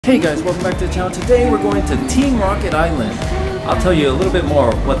Hey guys, welcome back to the channel. Today we're going to Team Rocket Island. I'll tell you a little bit more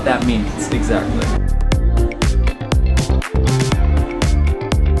of what that means exactly.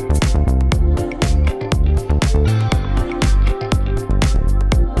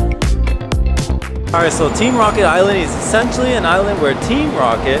 Alright, so Team Rocket Island is essentially an island where Team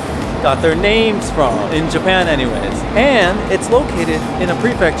Rocket got their names from, in Japan anyways. And it's located in a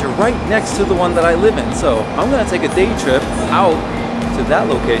prefecture right next to the one that I live in. So I'm gonna take a day trip out to that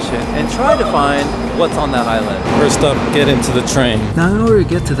location and try to find what's on that island. First up, get into the train. Now in order to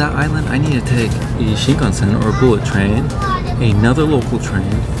get to that island, I need to take a Shinkansen or a bullet train, another local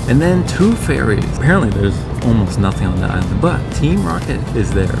train, and then 2 ferries. Apparently there's almost nothing on that island, but Team Rocket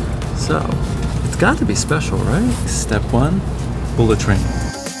is there. So it's got to be special, right? Step 1, bullet train.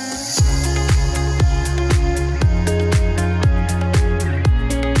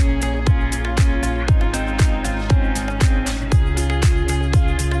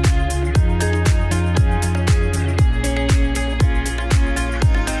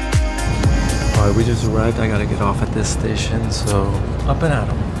 We just arrived. I gotta get off at this station, so up and at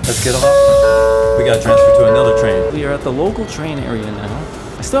 'em. Let's get off. We gotta transfer to another train. We are at the local train area now.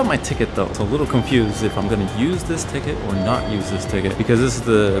 I still have my ticket though, so a little confused if I'm gonna use this ticket or not use this ticket, because this is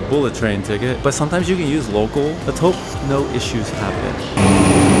the bullet train ticket, but sometimes you can use local. Let's hope no issues happen.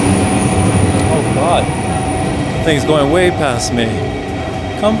 Oh god, thing's going way past me.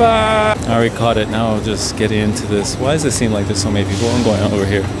 Come back! I already caught it, now just getting into this. Why does it seem like there's so many people? I'm going over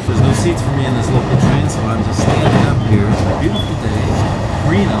here. There's no seats for me in this local train, so I'm just standing up here. It's a beautiful day,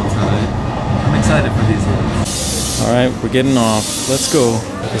 green outside. I'm excited for these days. Alright, we're getting off. Let's go.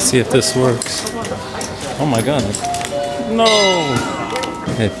 Let's see if this works. Oh my god. No!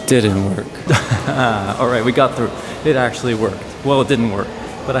 It didn't work. Alright, we got through. It actually worked. Well, it didn't work,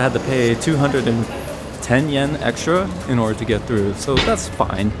 but I had to pay 210 yen extra in order to get through, so that's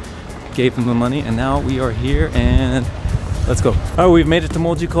fine. Gave them the money and now we are here and let's go. All right, we've made it to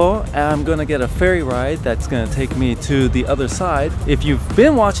Mojiko. I'm gonna get a ferry ride that's gonna take me to the other side. If you've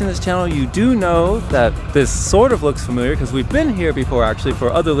been watching this channel, you do know that this sort of looks familiar because we've been here before actually for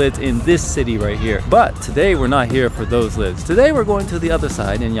other lids in this city right here. But today we're not here for those lids. Today we're going to the other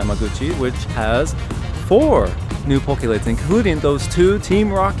side in Yamaguchi, which has 4 new Pokelids, including those 2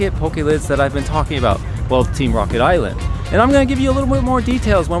 Team Rocket Pokelids that I've been talking about. Well, Team Rocket Island. And I'm gonna give you a little bit more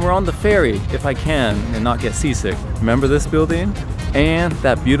details when we're on the ferry, if I can, and not get seasick. Remember this building? And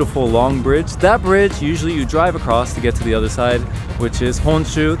that beautiful long bridge? That bridge, usually you drive across to get to the other side, which is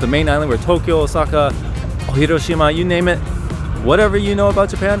Honshu, the main island where Tokyo, Osaka, Hiroshima, you name it. Whatever you know about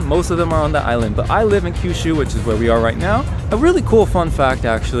Japan, most of them are on that island. But I live in Kyushu, which is where we are right now. A really cool fun fact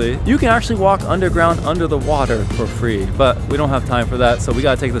actually, you can actually walk underground under the water for free, but we don't have time for that, so we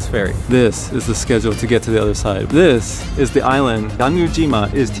gotta take this ferry. This is the schedule to get to the other side. This is the island.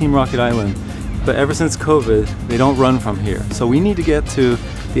 Ganryujima is Team Rocket Island. But ever since COVID, they don't run from here. So we need to get to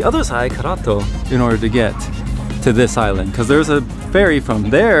the other side, Karato, in order to get to this island, because there's a ferry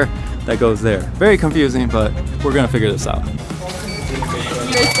from there that goes there. Very confusing, but we're gonna figure this out.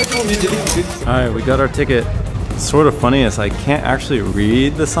 Alright, we got our ticket. It's sort of funny as I can't actually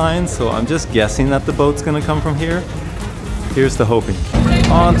read the signs, so I'm just guessing that the boat's gonna come from here. Here's the hoping.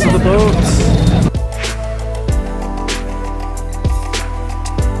 On to the boats!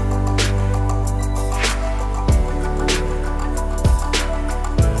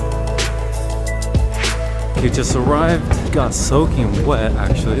 We just arrived, got soaking wet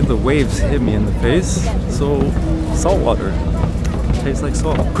actually. The waves hit me in the face, so salt water. Tastes like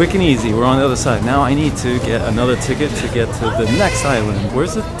salt. Quick and easy, we're on the other side. Now I need to get another ticket to get to the next island.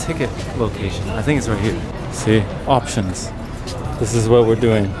 Where's the ticket location? I think it's right here. See, options. This is what we're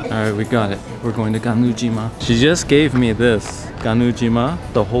doing. All right, we got it. We're going to Ganryujima. She just gave me this, Ganryujima,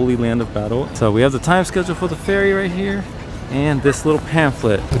 the Holy Land of Battle. So we have the time schedule for the ferry right here, and this little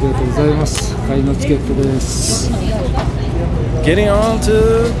pamphlet. Getting on to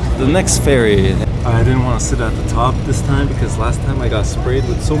the next ferry. I didn't want to sit at the top this time because last time I got sprayed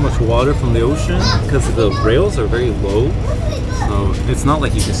with so much water from the ocean because the rails are very low. So it's not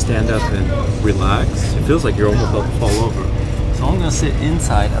like you can stand up and relax. It feels like you're almost about to fall over. So I'm going to sit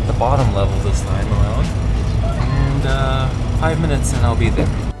inside at the bottom level this time around. And 5 minutes and I'll be there.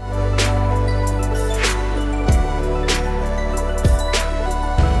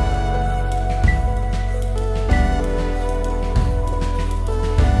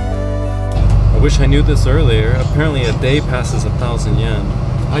 I wish I knew this earlier. Apparently a day passes 1,000 yen.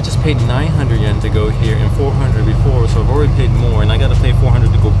 I just paid 900 yen to go here and 400 before, so I've already paid more and I gotta pay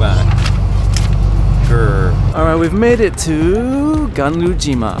 400 to go back. burger. All right, we've made it to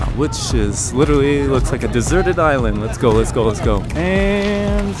Ganryujima, which is literally looks like a deserted island. Let's go, let's go, let's go.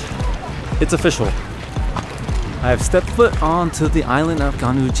 And it's official. I have stepped foot onto the island of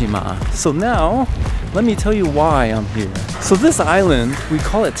Ganryujima. So now, let me tell you why I'm here. So this island, we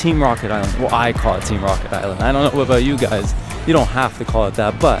call it Team Rocket Island. Well, I call it Team Rocket Island. I don't know about you guys. You don't have to call it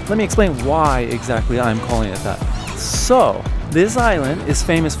that, but let me explain why exactly I'm calling it that. So, this island is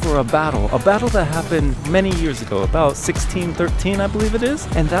famous for a battle that happened many years ago, about 1613 I believe it is,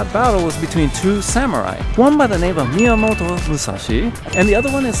 and that battle was between two samurai, one by the name of Miyamoto Musashi, and the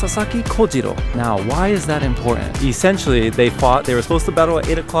other one is Sasaki Kojiro. Now, why is that important? Essentially, they were supposed to battle at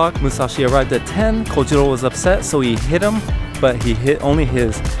 8 o'clock, Musashi arrived at 10, Kojiro was upset, so he hit him, but he hit only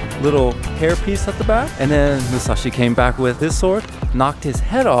his little hairpiece at the back, and then Musashi came back with his sword, knocked his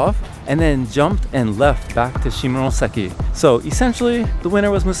head off, and then jumped and left back to Shimonoseki. So essentially, the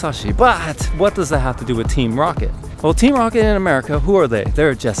winner was Musashi. But what does that have to do with Team Rocket? Well, Team Rocket in America, who are they?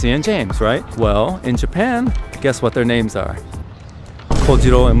 They're Jesse and James, right? Well, in Japan, guess what their names are?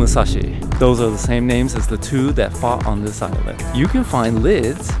 Kojiro and Musashi. Those are the same names as the two that fought on this island. You can find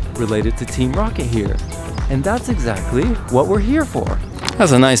lids related to Team Rocket here. And that's exactly what we're here for.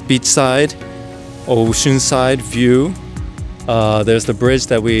 That's a nice beachside, oceanside view. There's the bridge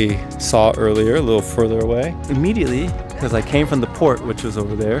that we saw earlier, a little further away. Immediately, because I came from the port, which was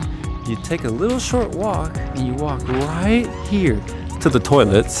over there, you take a little short walk and you walk right here to the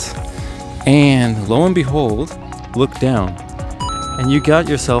toilets. And lo and behold, look down and you got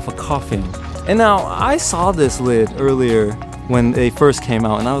yourself a coffin. And now I saw this lid earlier when they first came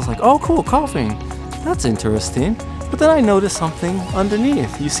out and I was like, oh cool, coffin. That's interesting. But then I noticed something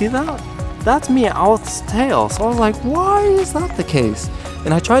underneath. You see that? That's Meowth's tail. So I was like, why is that the case?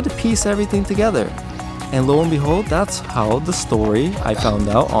 And I tried to piece everything together. And lo and behold, that's how the story I found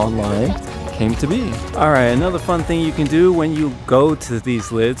out online came to be. Alright, another fun thing you can do when you go to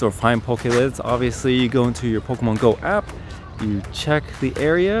these lids or find Pokelids, obviously you go into your Pokemon Go app, you check the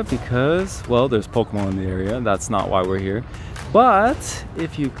area because, well, there's Pokemon in the area. That's not why we're here. But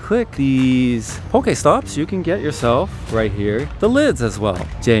if you click these Pokestops, you can get yourself right here the lids as well.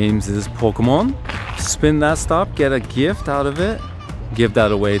 James's Pokemon. Spin that stop, get a gift out of it. Give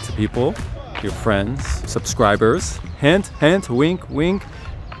that away to people, your friends, subscribers. Hint, hint, wink, wink.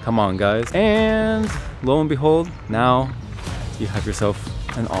 Come on, guys. And lo and behold, now you have yourself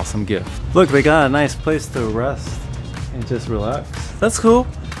an awesome gift. Look, they got a nice place to rest and just relax. That's cool.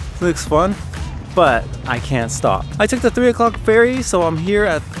 Looks fun. But I can't stop. I took the 3 o'clock ferry, so I'm here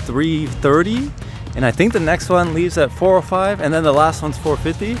at 3:30, and I think the next one leaves at 4:05, and then the last one's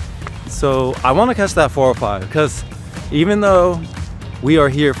 4:50. So I want to catch that 4:05 because even though we are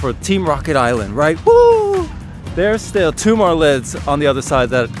here for Team Rocket Island, right? Woo! There's still 2 more lids on the other side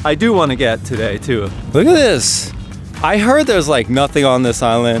that I do want to get today too. Look at this. I heard there's like nothing on this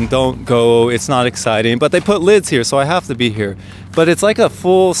island. Don't go, it's not exciting, but they put lids here, so I have to be here. But it's like a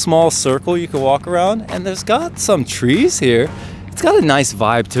full small circle you can walk around, and there's got some trees here. It's got a nice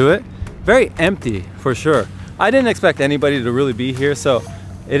vibe to it. Very empty for sure. I didn't expect anybody to really be here, so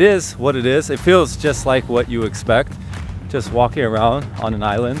it is what it is. It feels just like what you expect. Just walking around on an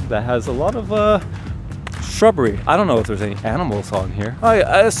island that has a lot of shrubbery. I don't know if there's any animals on here.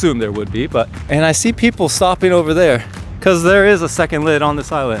 I assume there would be, and I see people stopping over there because there is a second lid on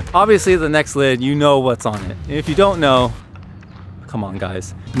this island. Obviously the next lid, you know what's on it. And if you don't know, come on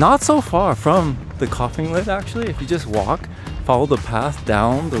guys. Not so far from the coughing lid actually. If you just walk, follow the path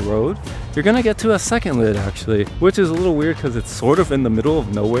down the road, you're gonna get to a second lid actually, which is a little weird because it's sort of in the middle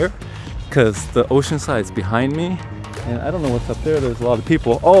of nowhere because the ocean side's behind me. And I don't know what's up there. There's a lot of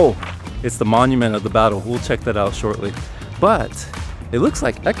people. Oh, it's the monument of the battle. We'll check that out shortly. But it looks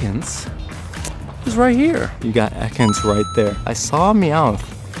like Ekans is right here. You got Ekans right there. I saw Meowth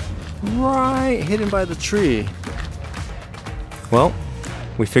right hidden by the tree. Well,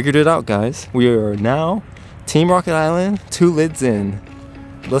 we figured it out, guys. We are now Team Rocket Island, 2 lids in.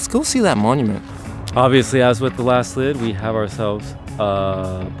 Let's go see that monument. Obviously, as with the last lid, we have ourselves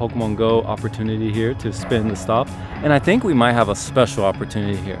a Pokemon Go opportunity here to spin the stop. And I think we might have a special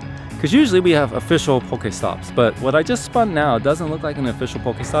opportunity here. Because usually we have official Pokestops, but what I just spun now doesn't look like an official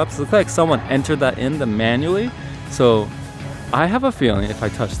Pokestop. It looks like someone entered that in manually. So I have a feeling if I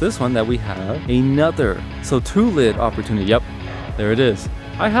touch this one that we have another. So 2 lid opportunity. Yep, there it is.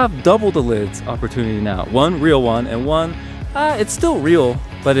 I have double the lids opportunity now. One real one and one, it's still real,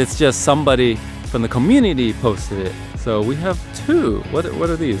 but it's just somebody from the community posted it. So we have 2. What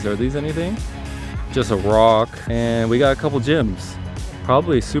are these? Are these anything? Just a rock, and we got a couple gyms.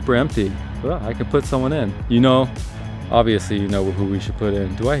 Probably super empty. Well, I could put someone in. You know, Obviously, you know who we should put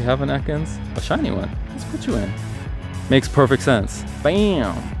in. Do I have an Ekans? A shiny one. Let's put you in. Makes perfect sense.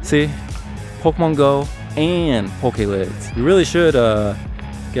 Bam! See? Pokemon Go and Pokelids. You really should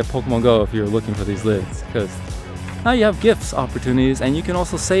get Pokemon Go if you're looking for these lids, because now you have gifts opportunities and you can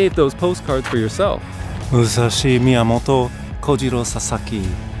also save those postcards for yourself. Musashi Miyamoto Kojiro Sasaki.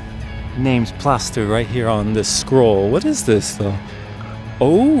 Name's plastered right here on this scroll. What is this though?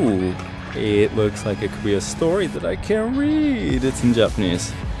 Oh, it looks like it could be a story that I can't read. It's in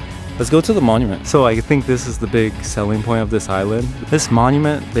Japanese. Let's go to the monument. So I think this is the big selling point of this island. This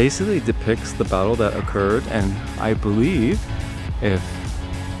monument basically depicts the battle that occurred, and I believe, if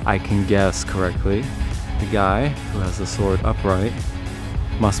I can guess correctly, the guy who has the sword upright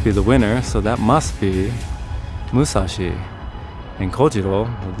must be the winner, so that must be Musashi. And Kojiro,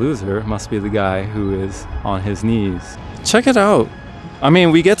 the loser, must be the guy who is on his knees. Check it out! I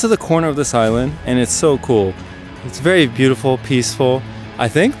mean, we get to the corner of this island and it's so cool. It's very beautiful, peaceful. I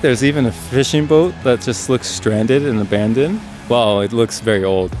think there's even a fishing boat that just looks stranded and abandoned. Well, it looks very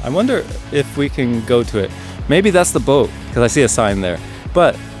old. I wonder if we can go to it. Maybe that's the boat, because I see a sign there.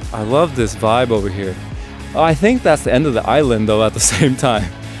 But I love this vibe over here. I think that's the end of the island though at the same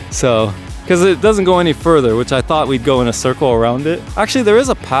time. So, because it doesn't go any further, which I thought we'd go in a circle around it. Actually, there is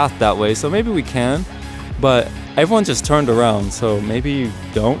a path that way, so maybe we can. But everyone just turned around, so maybe you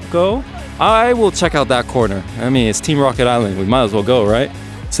don't go? I will check out that corner. I mean, it's Team Rocket Island. We might as well go, right?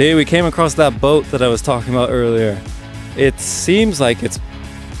 See, we came across that boat that I was talking about earlier. It seems like it's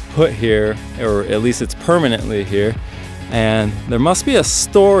put here, or at least it's permanently here. And there must be a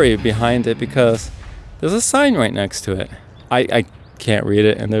story behind it because there's a sign right next to it. I can't read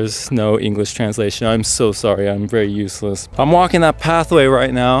it and there's no English translation. I'm so sorry, I'm very useless. I'm walking that pathway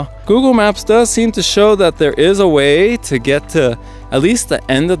right now. Google Maps does seem to show that there is a way to get to at least the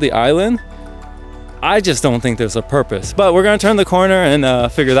end of the island. I just don't think there's a purpose, but we're gonna turn the corner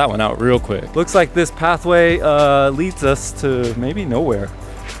and figure that one out real quick. Looks like this pathway leads us to maybe nowhere.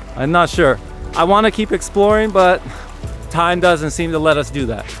 I'm not sure. I want to keep exploring, but time doesn't seem to let us do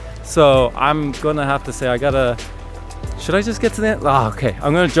that. So I'm gonna have to say I gotta, should I just get to the end? Oh, okay,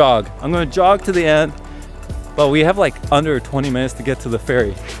 I'm gonna jog. I'm gonna jog to the end, but we have like under 20 minutes to get to the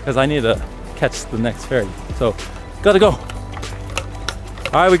ferry because I need to catch the next ferry. So gotta go. All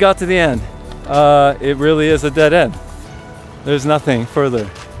right, we got to the end. It really is a dead end. There's nothing further.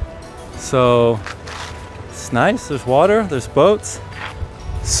 So it's nice, there's water, there's boats.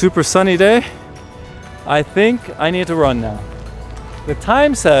 Super sunny day. I think I need to run now. The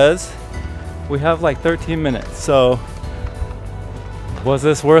time says we have like 13 minutes. So was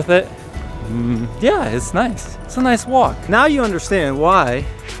this worth it? Yeah, it's nice. It's a nice walk. Now you understand why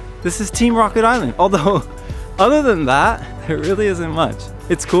this is Team Rocket Island. Although, other than that, there really isn't much.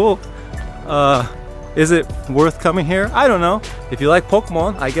 It's cool. Is it worth coming here? I don't know. If you like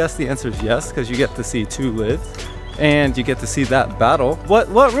Pokemon, I guess the answer is yes, because you get to see 2 lids and you get to see that battle.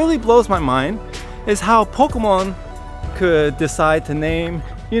 What really blows my mind is how Pokemon could decide to name,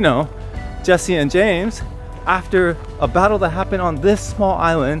 you know, Jesse and James after a battle that happened on this small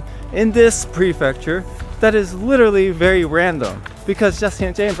island in this prefecture that is literally very random. Because Jesse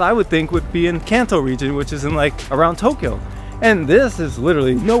and James, I would think, would be in Kanto region, which is in like around Tokyo. And this is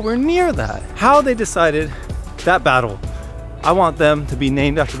literally nowhere near that. How they decided that battle, I want them to be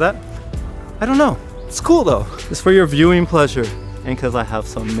named after that, I don't know. It's cool though. It's for your viewing pleasure and because I have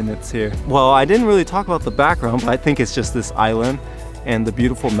some minutes here. Well, I didn't really talk about the background, but I think it's just this island and the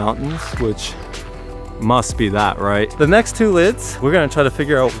beautiful mountains, which must be that, right? The next 2 lids, we're gonna try to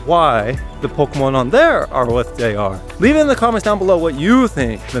figure out why the Pokemon on there are what they are. Leave it in the comments down below what you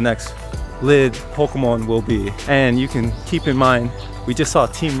think the next lid Pokemon will be, and you can keep in mind we just saw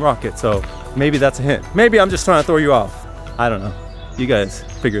Team Rocket, so maybe that's a hint. Maybe I'm just trying to throw you off. I don't know. You guys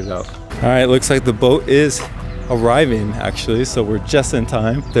figure it out. All right, looks like the boat is arriving actually, so we're just in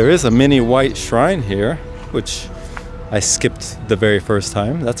time. There is a mini white shrine here, which I skipped the very first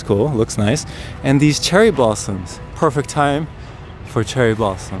time. That's cool, looks nice. And these cherry blossoms, perfect time for cherry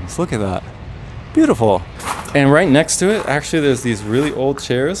blossoms. Look at that, beautiful. And right next to it, actually, there's these really old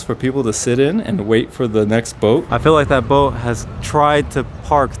chairs for people to sit in and wait for the next boat. I feel like that boat has tried to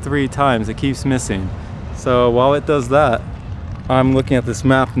park 3 times. It keeps missing. So while it does that, I'm looking at this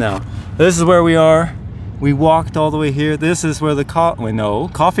map now. This is where we are. We walked all the way here. This is where the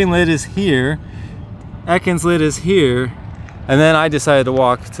Coughing Lid is here. Ekans Lid is here. And then I decided to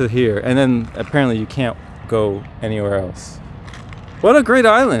walk to here. And then apparently you can't go anywhere else. What a great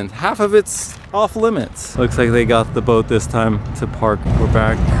island. Half of it's off limits. Looks like they got the boat this time to park. We're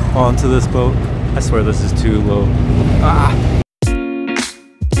back onto this boat. I swear this is too low. Ah!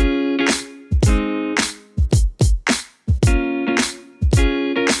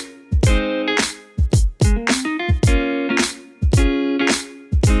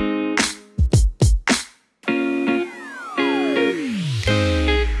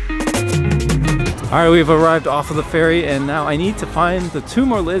 All right, we've arrived off of the ferry, and now I need to find the 2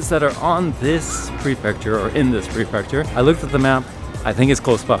 more lids that are on this prefecture, or in this prefecture. I looked at the map. I think it's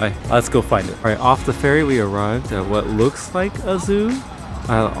close by. Let's go find it. All right, off the ferry, we arrived at what looks like a zoo.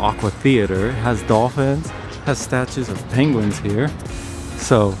 Aqua Theater. It has dolphins, has statues of penguins here.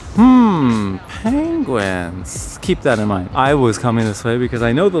 So, penguins. Keep that in mind. I was coming this way because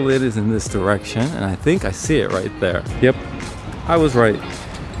I know the lid is in this direction, and I think I see it right there. Yep, I was right.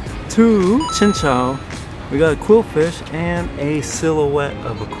 2 chinchou. We got a quillfish and a silhouette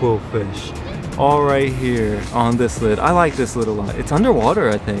of a quillfish. All right here on this lid. I like this lid a lot. It's underwater,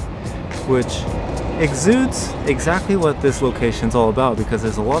 I think, which exudes exactly what this location's all about, because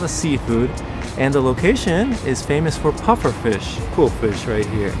there's a lot of seafood, and the location is famous for pufferfish, quillfish right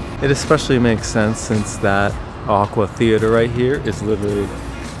here. It especially makes sense since that Aqua Theater right here is literally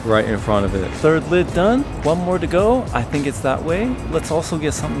right in front of it. 3rd lid done, 1 more to go. I think it's that way. Let's also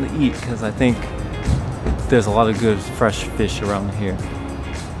get something to eat, because I think there's a lot of good fresh fish around here.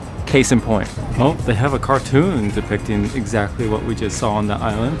 Case in point. Oh, they have a cartoon depicting exactly what we just saw on the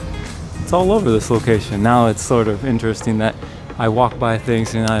island. It's all over this location. Now it's sort of interesting that I walk by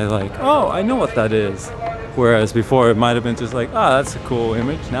things and I like, oh, I know what that is. Whereas before it might have been just like, ah, that's a cool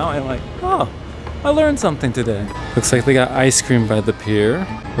image. Now I'm like, oh, I learned something today. Looks like they got ice cream by the pier.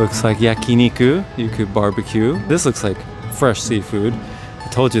 Looks like yakiniku, you could barbecue. This looks like fresh seafood. I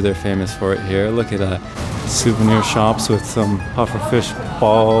told you they're famous for it here. Look at that. Souvenir shops with some pufferfish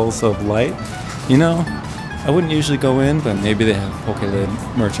balls of light. You know, I wouldn't usually go in, but maybe they have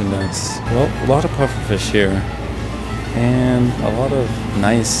Pokelid merchandise. Well, a lot of pufferfish here. And a lot of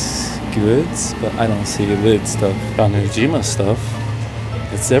nice goods, but I don't see lid stuff. Ganryujima stuff.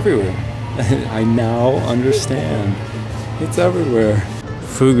 It's everywhere. I now understand. It's everywhere.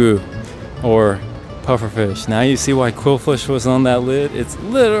 Fugu or pufferfish. Now you see why quillfish was on that lid. It's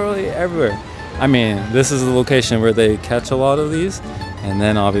literally everywhere. I mean, this is the location where they catch a lot of these and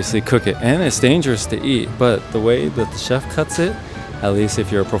then obviously cook it. And it's dangerous to eat, but the way that the chef cuts it, at least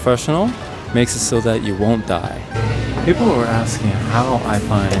if you're a professional, makes it so that you won't die. People were asking how I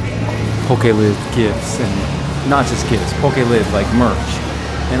find Pokelid gifts, and not just gifts, Pokelid like merch.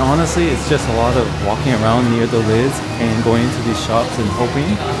 And honestly, it's just a lot of walking around near the lids and going into these shops and hoping,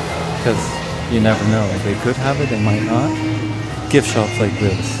 because you never know. They could have it, they might not. Gift shops like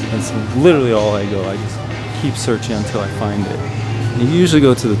this. That's literally all I go. I just keep searching until I find it. You usually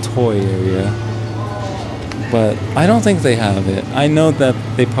go to the toy area, but I don't think they have it. I know that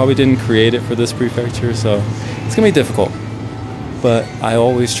they probably didn't create it for this prefecture, so it's gonna be difficult. But I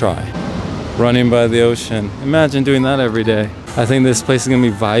always try. Running by the ocean. Imagine doing that every day. I think this place is gonna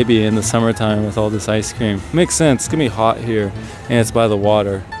be vibey in the summertime with all this ice cream. Makes sense, it's gonna be hot here, and it's by the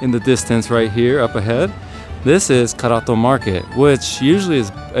water. In the distance right here, up ahead, this is Karato Market, which usually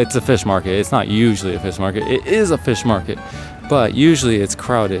it's a fish market. It's not usually a fish market, it is a fish market, but usually it's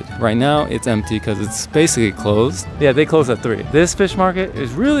crowded. Right now it's empty because it's basically closed. Yeah, they close at 3. This fish market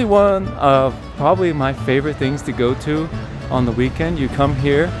is really one of probably my favorite things to go to on the weekend. You come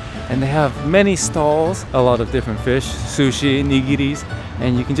here and they have many stalls, a lot of different fish, sushi, nigiris,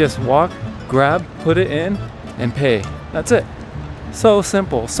 and you can just walk, grab, put it in, and pay. That's it. So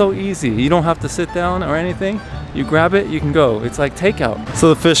simple, so easy. You don't have to sit down or anything. You grab it, you can go. It's like takeout.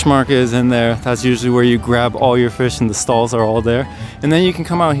 So the fish market is in there. That's usually where you grab all your fish and the stalls are all there. And then you can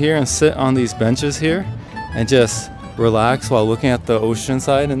come out here and sit on these benches here and just relax while looking at the ocean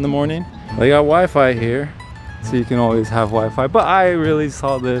side in the morning. They got Wi-Fi here, so you can always have Wi-Fi. But I really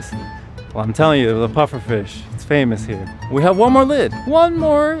saw this. Well, I'm telling you, the pufferfish, it's famous here. We have one more lid, one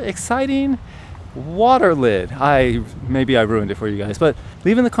more exciting water lid. Maybe I ruined it for you guys, but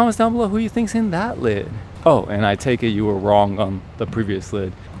leave in the comments down below who you think's in that lid. Oh, and I take it you were wrong on the previous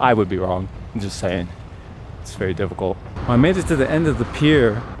lid. I would be wrong. I'm just saying. It's very difficult. Well, I made it to the end of the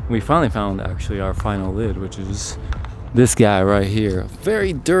pier. We finally found actually our final lid, which is this guy right here.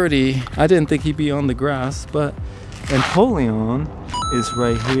 Very dirty. I didn't think he'd be on the grass, but Empoleon is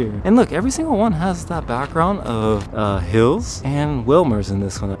right here. And look, every single one has that background of hills, and Wilmer's in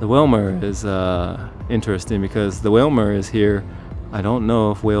this one. The Wilmer is interesting because the Wilmer is here. I don't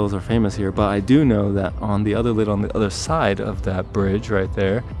know if whales are famous here, but I do know that on the other lid on the other side of that bridge right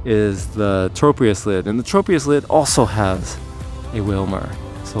there is the Tropius lid, and the Tropius lid also has a Wilmer.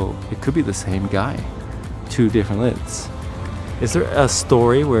 So it could be the same guy. 2 different lids. Is there a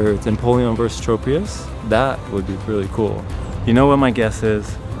story where it's Empoleon versus Tropius? That would be really cool. You know what my guess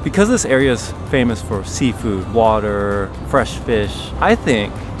is? Because this area is famous for seafood, water, fresh fish, I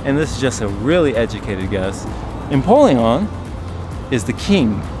think, and this is just a really educated guess, Empoleon is the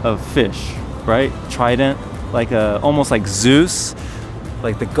king of fish, right? Trident, like almost like Zeus,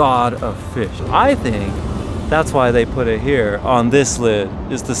 like the god of fish. I think that's why they put it here on this lid,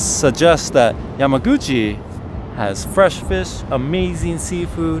 is to suggest that Yamaguchi has fresh fish, amazing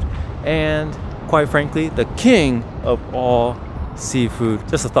seafood, and quite frankly, the king of all seafood.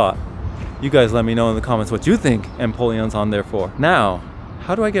 Just a thought. You guys let me know in the comments what you think Empolion's on there for. Now,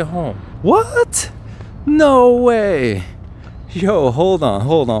 how do I get home? What? No way. Yo, hold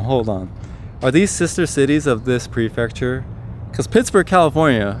on. Are these sister cities of this prefecture? Because Pittsburgh,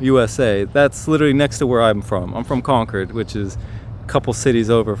 California, USA, that's literally next to where I'm from. I'm from Concord, which is a couple cities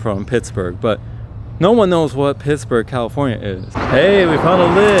over from Pittsburgh, but no one knows what Pittsburgh, California is. Hey, we found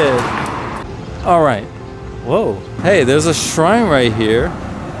a lid. All right. Whoa. Hey, there's a shrine right here.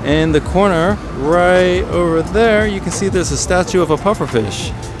 In the corner, right over there, you can see there's a statue of a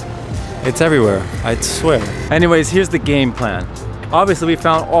pufferfish. It's everywhere, I swear. Anyways, here's the game plan. Obviously, we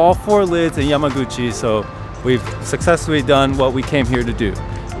found all 4 lids in Yamaguchi, so we've successfully done what we came here to do.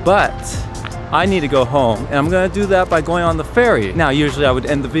 But I need to go home, and I'm gonna do that by going on the ferry. Now, usually I would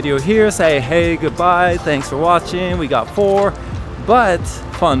end the video here, say, hey, goodbye, thanks for watching, we got 4. But,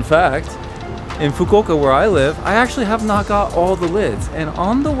 fun fact, in Fukuoka where I live, I actually have not got all the lids. And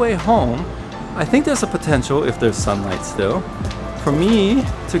on the way home, I think there's a potential, if there's sunlight still, for me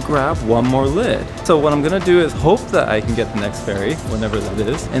to grab 1 more lid. So what I'm gonna do is hope that I can get the next ferry, whenever that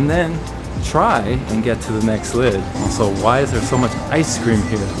is, and then try and get to the next lid. Also, why is there so much ice cream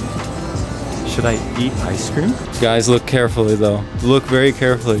here? Should I eat ice cream? Guys, look carefully though. Look very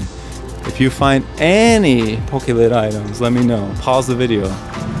carefully. If you find any Pokelid items, let me know. Pause the video.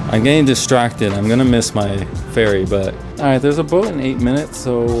 I'm getting distracted. I'm gonna miss my ferry, but all right, there's a boat in 8 minutes,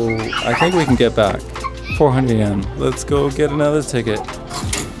 so I think we can get back. 400 yen. Let's go get another ticket.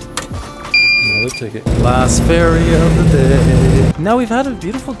 Another ticket. Last ferry of the day. Now we've had a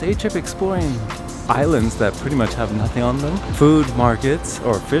beautiful day trip exploring islands that pretty much have nothing on them. Food markets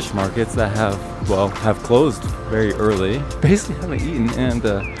or fish markets that have closed very early. Basically haven't eaten and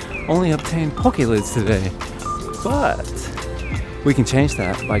only obtained Pokelids today. But we can change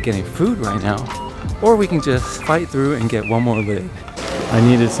that by getting food right now. Or we can just fight through and get 1 more lid. I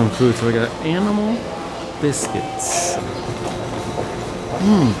needed some food, so I got animal biscuits.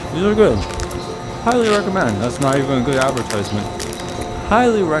 These are good. Highly recommend. That's not even a good advertisement.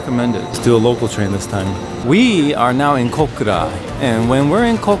 Highly recommended. Let's do a local train this time. We are now in Kokura, and when we're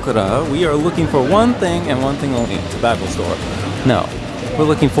in Kokura, we are looking for one thing and one thing only: tobacco store. No, we're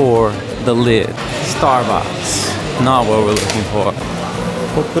looking for the lid. Starbucks. Not what we're looking for.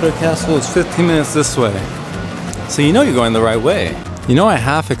 Kokura Castle is 15 minutes this way. So you know you're going the right way. You know, I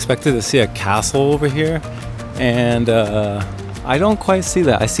half expected to see a castle over here, and I don't quite see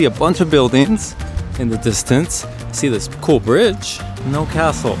that. I see a bunch of buildings in the distance. I see this cool bridge. No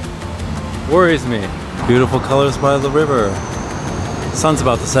castle. Worries me. Beautiful colors by the river. Sun's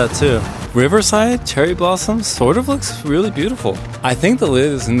about to set too. Riverside, cherry blossoms, sort of looks really beautiful. I think the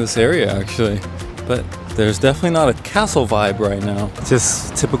lid is in this area actually, but there's definitely not a castle vibe right now.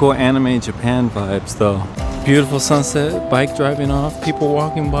 Just typical anime Japan vibes though. Beautiful sunset, bike driving off, people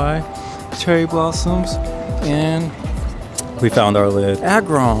walking by, cherry blossoms, and we found our lid.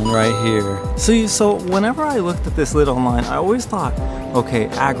 Agron right here. See, so whenever I looked at this lid online, I always thought, okay,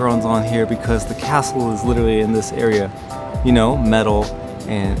 Agron's on here because the castle is literally in this area. You know, metal,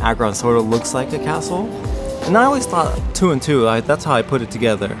 and Agron sort of looks like a castle. And I always thought 2 and 2, that's how I put it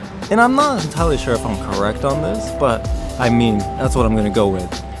together. And I'm not entirely sure if I'm correct on this, but I mean, that's what I'm gonna go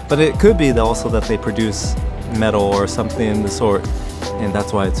with. But it could be also that they produce metal or something in the sort, and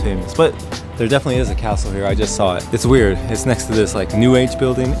that's why it's famous. But there definitely is a castle here, I just saw it. It's weird, it's next to this like new age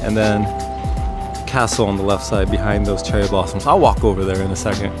building and then castle on the left side behind those cherry blossoms. I'll walk over there in a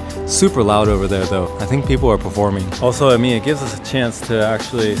second. Super loud over there though. I think people are performing. Also, I mean, it gives us a chance to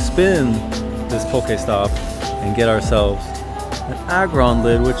actually spin this Pokestop and get ourselves an Agron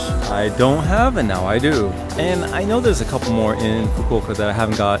lid, which I don't have and now I do. And I know there's a couple more in Fukuoka that I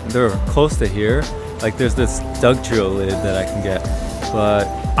haven't got. They're close to here. Like there's this Doug Trio lid that I can get, but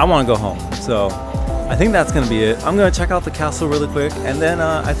I want to go home. So I think that's gonna be it. I'm gonna check out the castle really quick, and then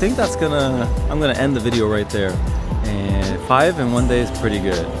I think I'm gonna end the video right there. And 5 in 1 day is pretty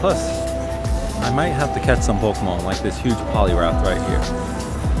good. Plus, I might have to catch some Pokemon, like this huge Poliwrath right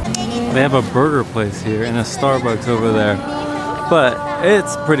here. They have a burger place here and a Starbucks over there, but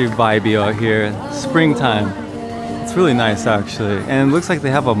it's pretty vibey out here. Springtime. It's really nice actually, and it looks like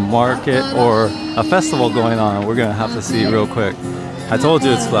they have a market or a festival going on. We're gonna have to see real quick. I told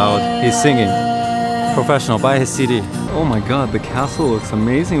you it's loud. He's singing. Professional, buy his CD. Oh my god, the castle looks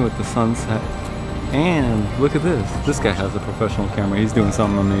amazing with the sunset. And look at this. This guy has a professional camera. He's doing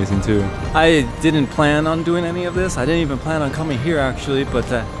something amazing too. I didn't plan on doing any of this. I didn't even plan on coming here actually, but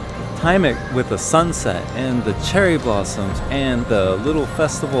to time it with the sunset and the cherry blossoms and the little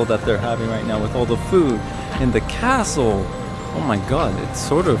festival that they're having right now with all the food and the castle. Oh my god, it's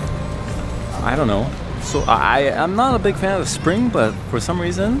sort of, I don't know. So I'm not a big fan of spring, but for some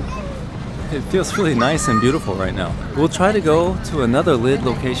reason, it feels really nice and beautiful right now. We'll try to go to another lid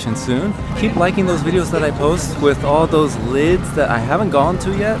location soon. Keep liking those videos that I post with all those lids that I haven't gone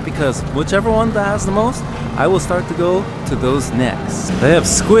to yet, because whichever one that has the most, I will start to go to those next. They have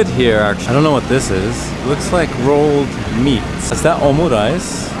squid here actually. I don't know what this is. It looks like rolled meat. Is that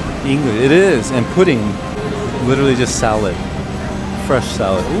omurice? English. It is. And pudding. Literally just salad. Fresh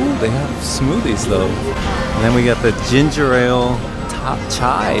salad. Ooh, they have smoothies though. And then we got the ginger ale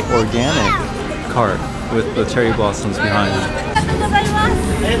chai organic cart with the cherry blossoms behind it.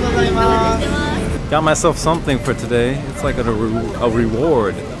 Got myself something for today. It's like a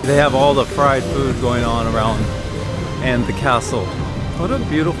reward. They have all the fried food going on around and the castle. What a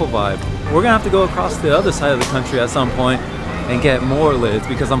beautiful vibe. We're gonna have to go across the other side of the country at some point and get more lids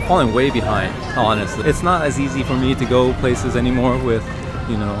because I'm falling way behind, honestly. It's not as easy for me to go places anymore with,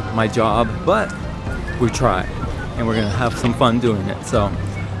 you know, my job, but we try. And we're gonna have some fun doing it. So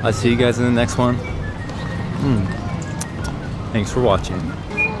I'll see you guys in the next one. Thanks for watching.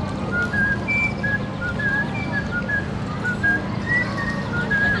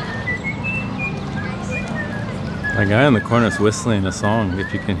 That guy in the corner is whistling a song,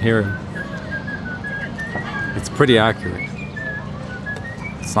 if you can hear him. It's pretty accurate.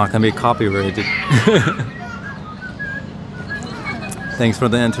 It's not gonna be copyrighted. Thanks for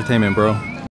the entertainment, bro.